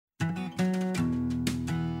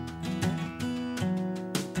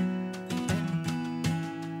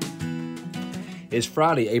It's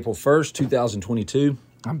Friday, April 1st, 2022.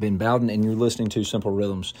 I'm Ben Bowden, and you're listening to Simple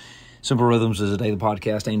Rhythms. Simple Rhythms is a daily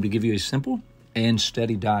podcast aimed to give you a simple and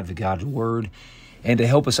steady dive to God's Word and to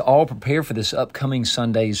help us all prepare for this upcoming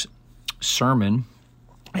Sunday's sermon.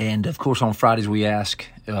 And, of course, on Fridays we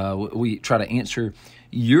try to answer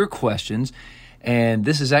your questions. And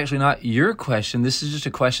this is actually not your question. This is just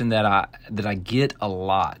a question that I get a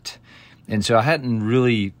lot. And so I hadn't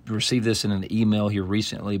really received this in an email here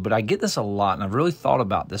recently, but I get this a lot, and I've really thought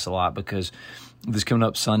about this a lot because this coming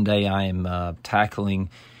up Sunday, I am tackling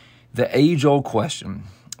the age-old question,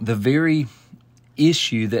 the very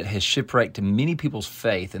issue that has shipwrecked many people's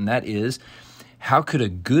faith, and that is, how could a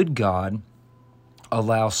good God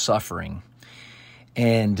allow suffering?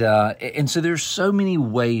 And so there's so many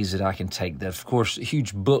ways that I can take that. Of course,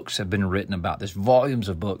 huge books have been written about this. Volumes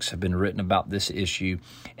of books have been written about this issue.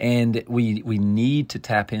 And we need to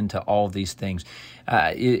tap into all of these things.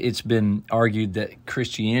 It's been argued that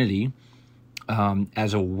Christianity,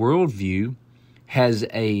 as a worldview, has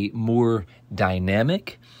a more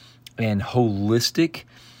dynamic and holistic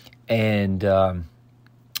and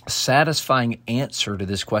satisfying answer to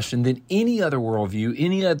this question than any other worldview,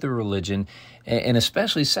 any other religion, and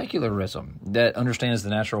especially secularism that understands the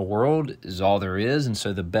natural world is all there is, and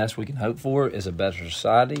so the best we can hope for is a better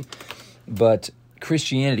society. But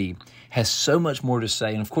Christianity has so much more to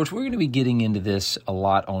say, and of course we're going to be getting into this a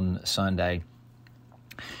lot on Sunday.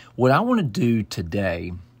 What I want to do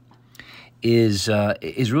today is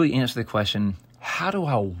really answer the question, how do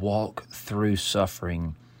I walk through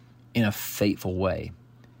suffering in a faithful way?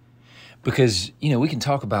 Because, we can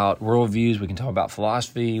talk about worldviews, we can talk about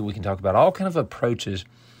philosophy, we can talk about all kind of approaches,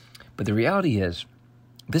 but the reality is,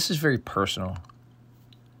 this is very personal.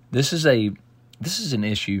 This is an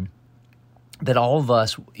issue that all of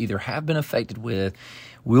us either have been affected with,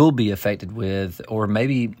 will be affected with, or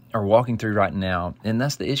maybe are walking through right now, and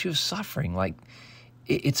that's the issue of suffering. Like,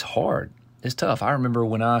 it's hard. It's tough. I remember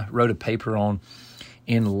when I wrote a paper on,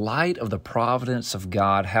 in light of the providence of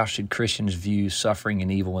God, how should Christians view suffering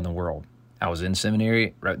and evil in the world? I was in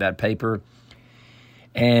seminary, wrote that paper,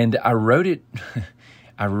 and I wrote it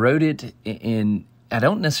in, I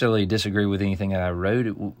don't necessarily disagree with anything that I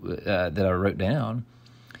wrote down,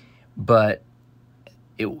 but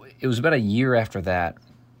it was about a year after that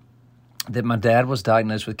my dad was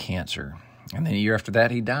diagnosed with cancer, and then a year after that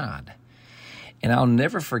he died. And I'll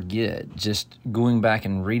never forget just going back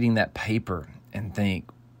and reading that paper and think,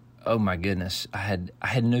 oh my goodness, I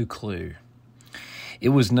had no clue. It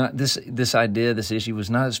was not this issue was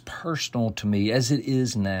not as personal to me as it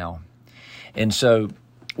is now. And so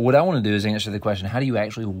what I want to do is answer the question, how do you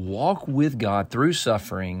actually walk with God through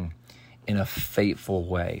suffering in a faithful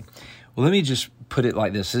way? Well, let me just put it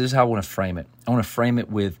like this. This is how I want to frame it. I want to frame it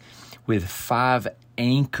with 5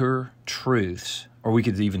 anchor truths, or we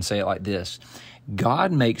could even say it like this.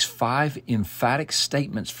 God makes 5 emphatic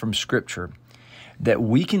statements from Scripture that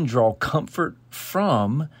we can draw comfort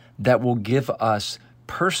from that will give us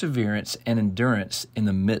perseverance and endurance in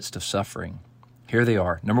the midst of suffering. Here they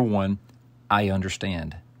are. Number 1, I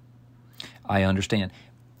understand. I understand.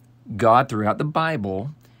 God, throughout the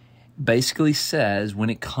Bible, basically says, when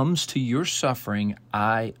it comes to your suffering,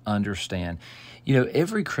 I understand.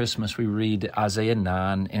 Every Christmas we read Isaiah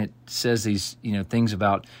 9, and it says these, things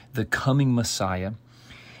about the coming Messiah.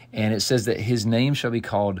 And it says that his name shall be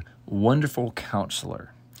called Wonderful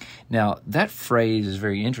Counselor. Now, that phrase is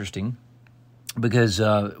very interesting because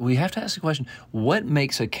we have to ask the question, what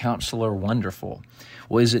makes a counselor wonderful?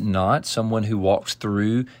 Well, is it not someone who walks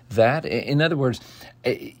through that? In other words,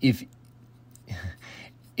 if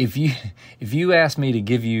you ask me to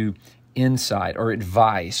give you insight or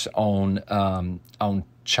advice on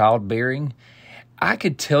childbearing, I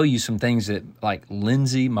could tell you some things that, like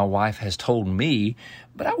Lindsay, my wife, has told me,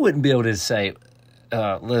 but I wouldn't be able to say,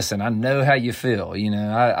 listen, I know how you feel.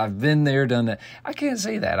 I've been there, done that. I can't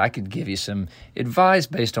say that. I could give you some advice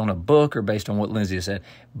based on a book or based on what Lindsay has said,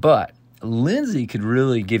 but Lindsay could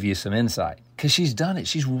really give you some insight because she's done it.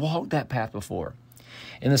 She's walked that path before.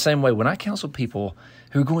 In the same way, when I counsel people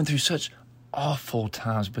who are going through such awful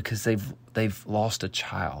times because they've lost a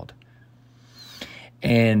child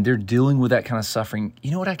and they're dealing with that kind of suffering,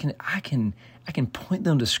 you know what, I can point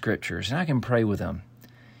them to Scriptures and I can pray with them.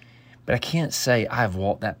 But I can't say I've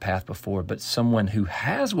walked that path before, but someone who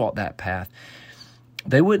has walked that path,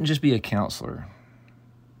 they wouldn't just be a counselor.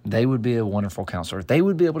 They would be a wonderful counselor. They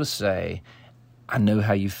would be able to say, I know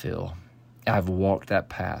how you feel. I've walked that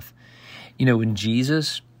path. When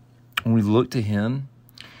Jesus, when we look to him,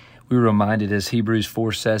 we're reminded, as Hebrews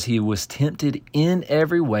 4 says, he was tempted in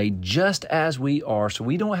every way, just as we are. So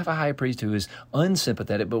we don't have a high priest who is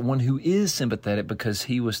unsympathetic, but one who is sympathetic because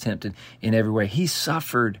he was tempted in every way. He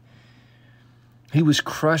suffered. He was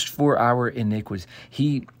crushed for our iniquities.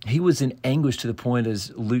 He was in anguish to the point,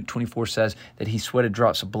 as Luke 24 says, that he sweated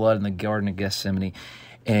drops of blood in the Garden of Gethsemane.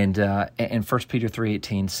 And 1 Peter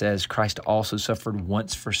 3:18 says, Christ also suffered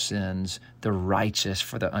once for sins, the righteous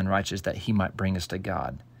for the unrighteous, that he might bring us to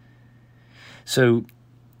God. So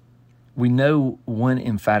we know one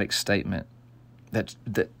emphatic statement that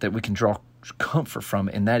we can draw comfort from,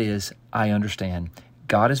 and that is, I understand.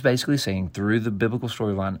 God is basically saying through the biblical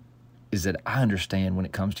storyline is that I understand when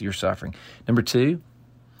it comes to your suffering. Number 2,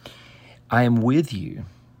 I am with you.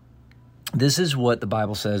 This is what the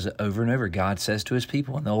Bible says over and over. God says to his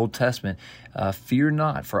people in the Old Testament, fear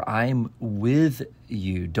not, for I am with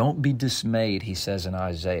you. Don't be dismayed, he says in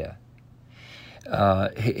Isaiah.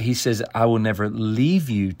 He says, I will never leave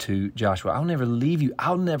you, to Joshua. I'll never leave you.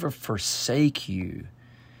 I'll never forsake you.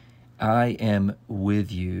 I am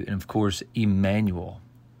with you. And of course, Emmanuel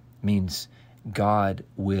means God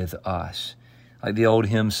with us. Like the old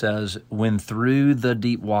hymn says, when through the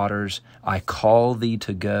deep waters I call thee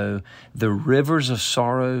to go, the rivers of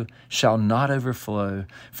sorrow shall not overflow,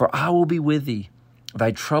 for I will be with thee,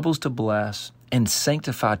 thy troubles to bless, and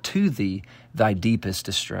sanctify to thee thy deepest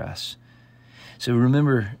distress. So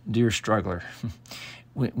remember, dear struggler,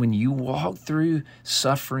 when you walk through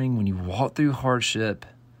suffering, when you walk through hardship,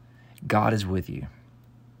 God is with you.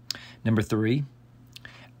 Number 3,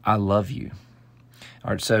 I love you. All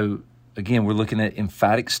right, so again, we're looking at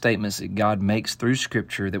emphatic statements that God makes through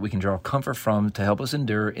Scripture that we can draw comfort from to help us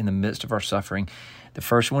endure in the midst of our suffering. The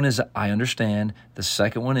first one is, I understand. The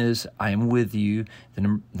second one is, I am with you.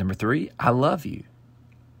 The number 3, I love you.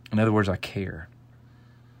 In other words, I care.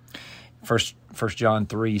 First John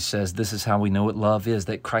 3 says, this is how we know what love is,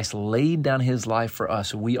 that Christ laid down his life for us,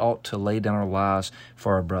 so we ought to lay down our lives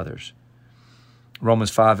for our brothers.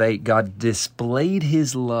 Romans 5:8, God displayed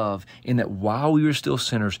his love in that while we were still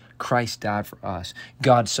sinners, Christ died for us.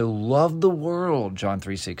 God so loved the world, John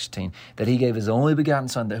 3:16, that he gave his only begotten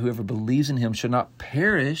Son, that whoever believes in him should not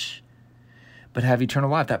perish, but have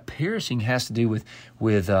eternal life. That perishing has to do with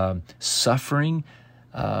suffering,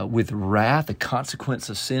 with wrath, the consequence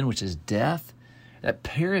of sin, which is death. That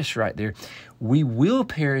perish right there. We will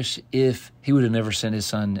perish if he would have never sent his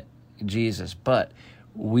Son, Jesus, but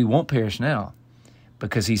we won't perish now,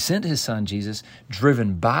 because he sent his Son, Jesus,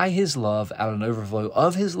 driven by his love, out of an overflow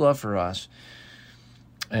of his love for us,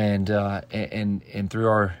 and through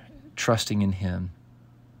our trusting in him,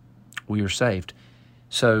 we are saved.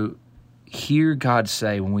 So hear God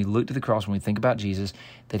say, when we look to the cross, when we think about Jesus,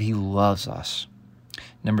 that he loves us.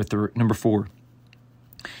 Number 4,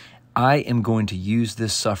 I am going to use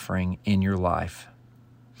this suffering in your life.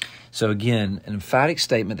 So again, an emphatic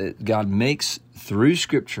statement that God makes through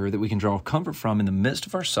Scripture that we can draw comfort from in the midst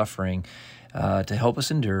of our suffering to help us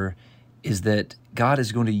endure is that God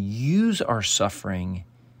is going to use our suffering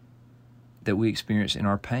that we experience in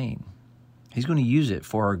our pain. He's going to use it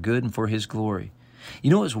for our good and for his glory.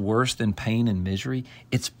 You know what's worse than pain and misery?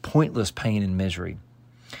 It's pointless pain and misery.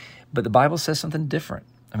 But the Bible says something different.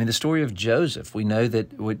 I mean, the story of Joseph, we know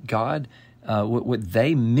that what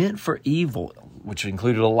they meant for evil, which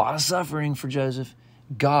included a lot of suffering for Joseph,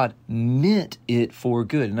 God meant it for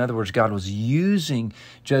good. In other words, God was using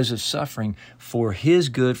Joseph's suffering for his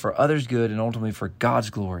good, for others' good, and ultimately for God's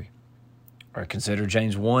glory. Or consider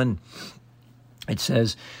James 1. It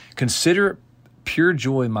says, consider pure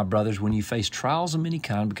joy, my brothers, when you face trials of many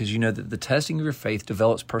kind, because you know that the testing of your faith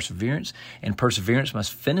develops perseverance, and perseverance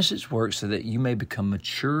must finish its work so that you may become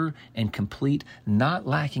mature and complete, not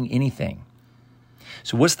lacking anything.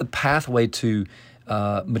 So what's the pathway to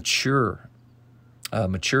maturity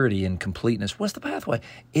and completeness? What's the pathway?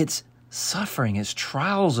 It's suffering. It's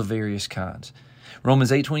trials of various kinds.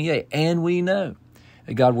 Romans 8:28, and we know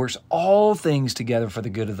that God works all things together for the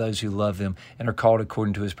good of those who love him and are called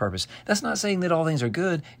according to his purpose. That's not saying that all things are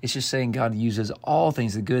good. It's just saying God uses all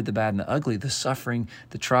things, the good, the bad, and the ugly, the suffering,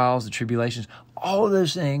 the trials, the tribulations. All of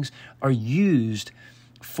those things are used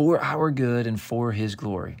for our good and for his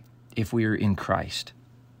glory if we are in Christ.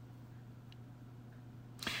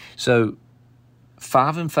 So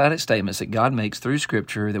 5 emphatic statements that God makes through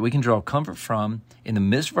Scripture that we can draw comfort from in the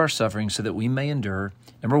midst of our suffering so that we may endure.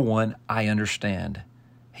 Number 1, I understand.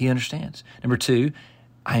 He understands. Number 2,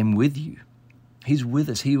 I am with you. He's with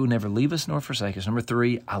us. He will never leave us nor forsake us. Number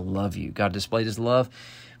 3, I love you. God displayed his love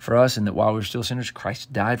for us, and that while we were still sinners,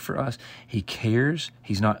 Christ died for us. He cares.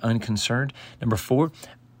 He's not unconcerned. Number 4,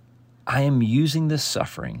 I am using this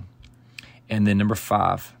suffering. And then number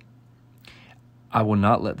 5, I will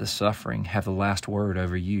not let the suffering have the last word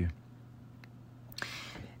over you.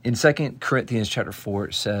 In 2 Corinthians chapter 4,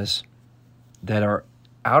 it says that our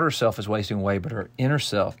outer self is wasting away, but our inner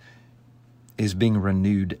self is being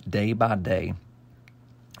renewed day by day.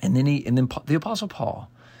 And then the Apostle Paul,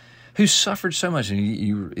 who suffered so much, and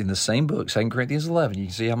you in the same book, 2 Corinthians 11, you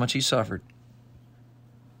can see how much he suffered.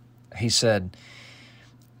 He said,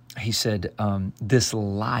 this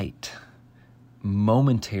light,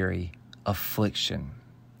 momentary affliction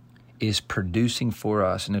is producing for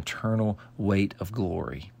us an eternal weight of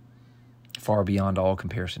glory, far beyond all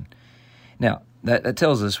comparison. Now, that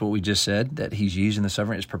tells us what we just said, that he's using the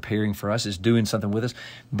suffering, is preparing for us, is doing something with us.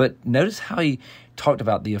 But notice how he talked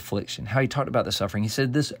about the affliction, how he talked about the suffering. He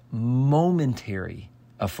said this momentary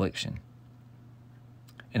affliction.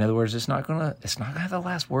 In other words, it's not gonna have the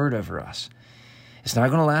last word over us. It's not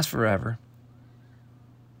going to last forever.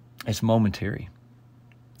 It's momentary.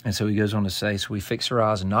 And so he goes on to say, so we fix our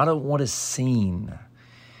eyes not on what is seen,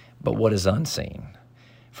 but what is unseen.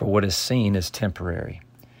 For what is seen is temporary.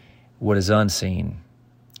 What is unseen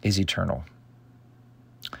is eternal.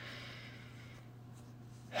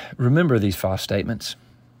 Remember these 5 statements.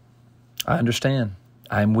 I understand.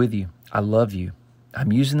 I am with you. I love you.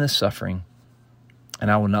 I'm using this suffering, and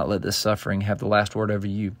I will not let this suffering have the last word over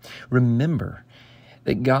you. Remember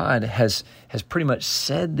that God has pretty much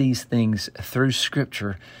said these things through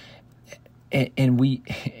Scripture,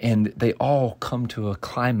 and they all come to a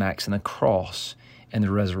climax in the cross and the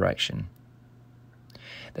resurrection.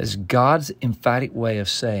 That's God's emphatic way of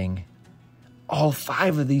saying all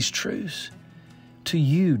 5 of these truths to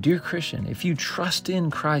you, dear Christian. If you trust in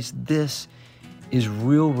Christ, this is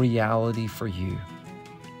real reality for you.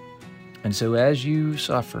 And so as you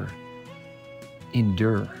suffer,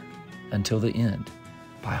 endure until the end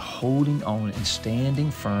by holding on and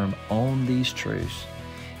standing firm on these truths.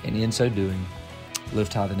 And in so doing,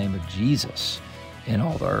 lift high the name of Jesus in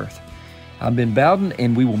all the earth. I've been Bowden,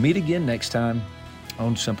 and we will meet again next time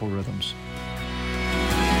on Simple Rhythms.